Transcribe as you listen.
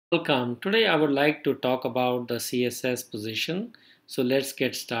Welcome. Today I would like to talk about the CSS position. So let's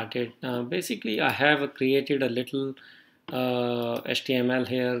get started. Basically, I have created a little HTML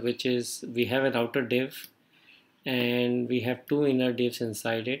here, which is we have an outer div and we have two inner divs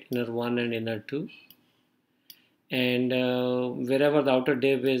inside it, inner one and inner two. And wherever the outer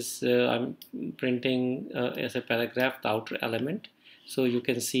div is, I'm printing as a paragraph the outer element. So you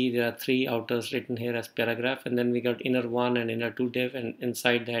can see there are three outers written here as paragraph, and then we got inner one and inner two div, and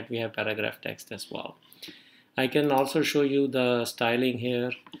inside that we have paragraph text as well. I can also show you the styling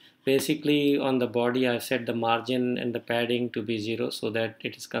here. Basically on the body I've set the margin and the padding to be 0 so that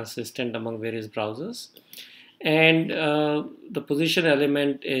it is consistent among various browsers. And the position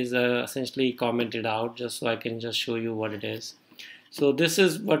element is essentially commented out just so I can just show you what it is. So this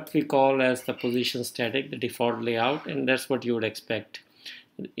is what we call as the position static, the default layout, and that's what you would expect.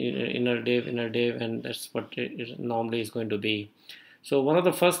 Inner div, and that's what it normally is going to be. So one of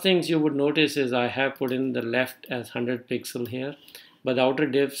the first things you would notice is I have put in the left as 100 pixel here, but the outer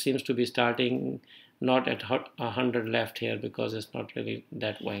div seems to be starting not at 100 left here because it's not really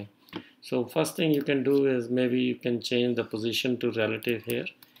that way. So first thing you can do is maybe you can change the position to relative here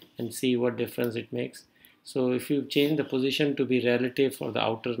and see what difference it makes. So if you change the position to be relative for the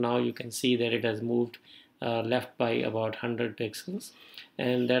outer, now you can see that it has moved left by about 100 pixels,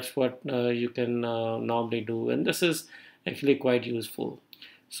 and that's what you can normally do, and this is actually quite useful.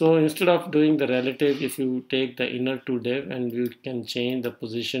 So instead of doing the relative, if you take the inner two div and you can change the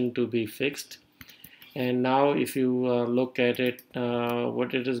position to be fixed, and now if you look at it,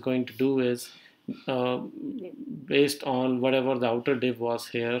 what it is going to do is uh, based on whatever the outer div was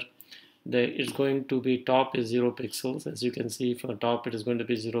here, it's going to be top is 0 pixels. As you can see from the top it is going to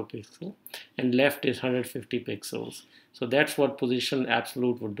be 0 pixel, and left is 150 pixels. So that's what position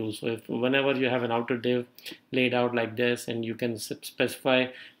absolute would do. So if whenever you have an outer div laid out like this and you can specify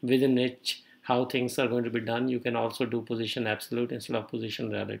within it how things are going to be done, you can also do position absolute instead of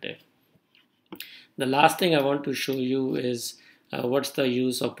position relative. The last thing I want to show you is what's the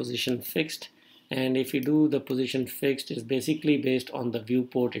use of position fixed. And if you do the position fixed, is basically based on the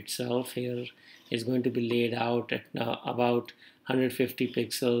viewport itself. Here is going to be laid out at about 150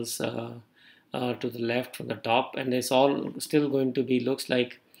 pixels to the left from the top, and it's all still going to be looks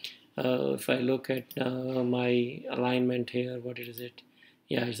like if I look at my alignment here, what is it?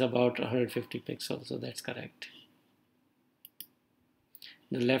 Yeah, it's about 150 pixels, so that's correct.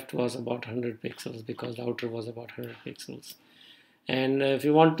 The left was about 100 pixels because the outer was about 100 pixels. And if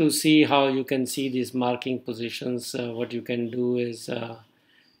you want to see how you can see these marking positions, what you can do is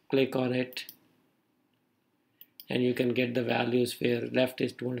click on it and you can get the values where left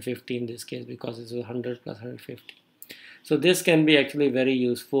is 250 in this case because it's 100 plus 150. So this can be actually very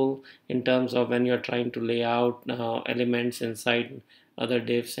useful in terms of when you're trying to lay out elements inside other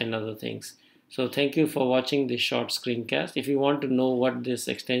divs and other things. So thank you for watching this short screencast. If you want to know what this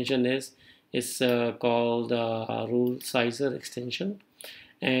extension is, it's called Rule Sizer extension.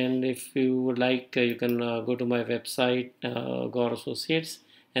 And if you would like, you can go to my website, Gore Associates,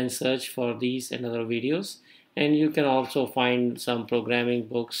 and search for these and other videos. And you can also find some programming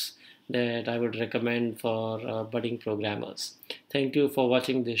books that I would recommend for budding programmers. Thank you for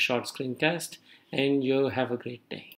watching this short screencast, and you have a great day.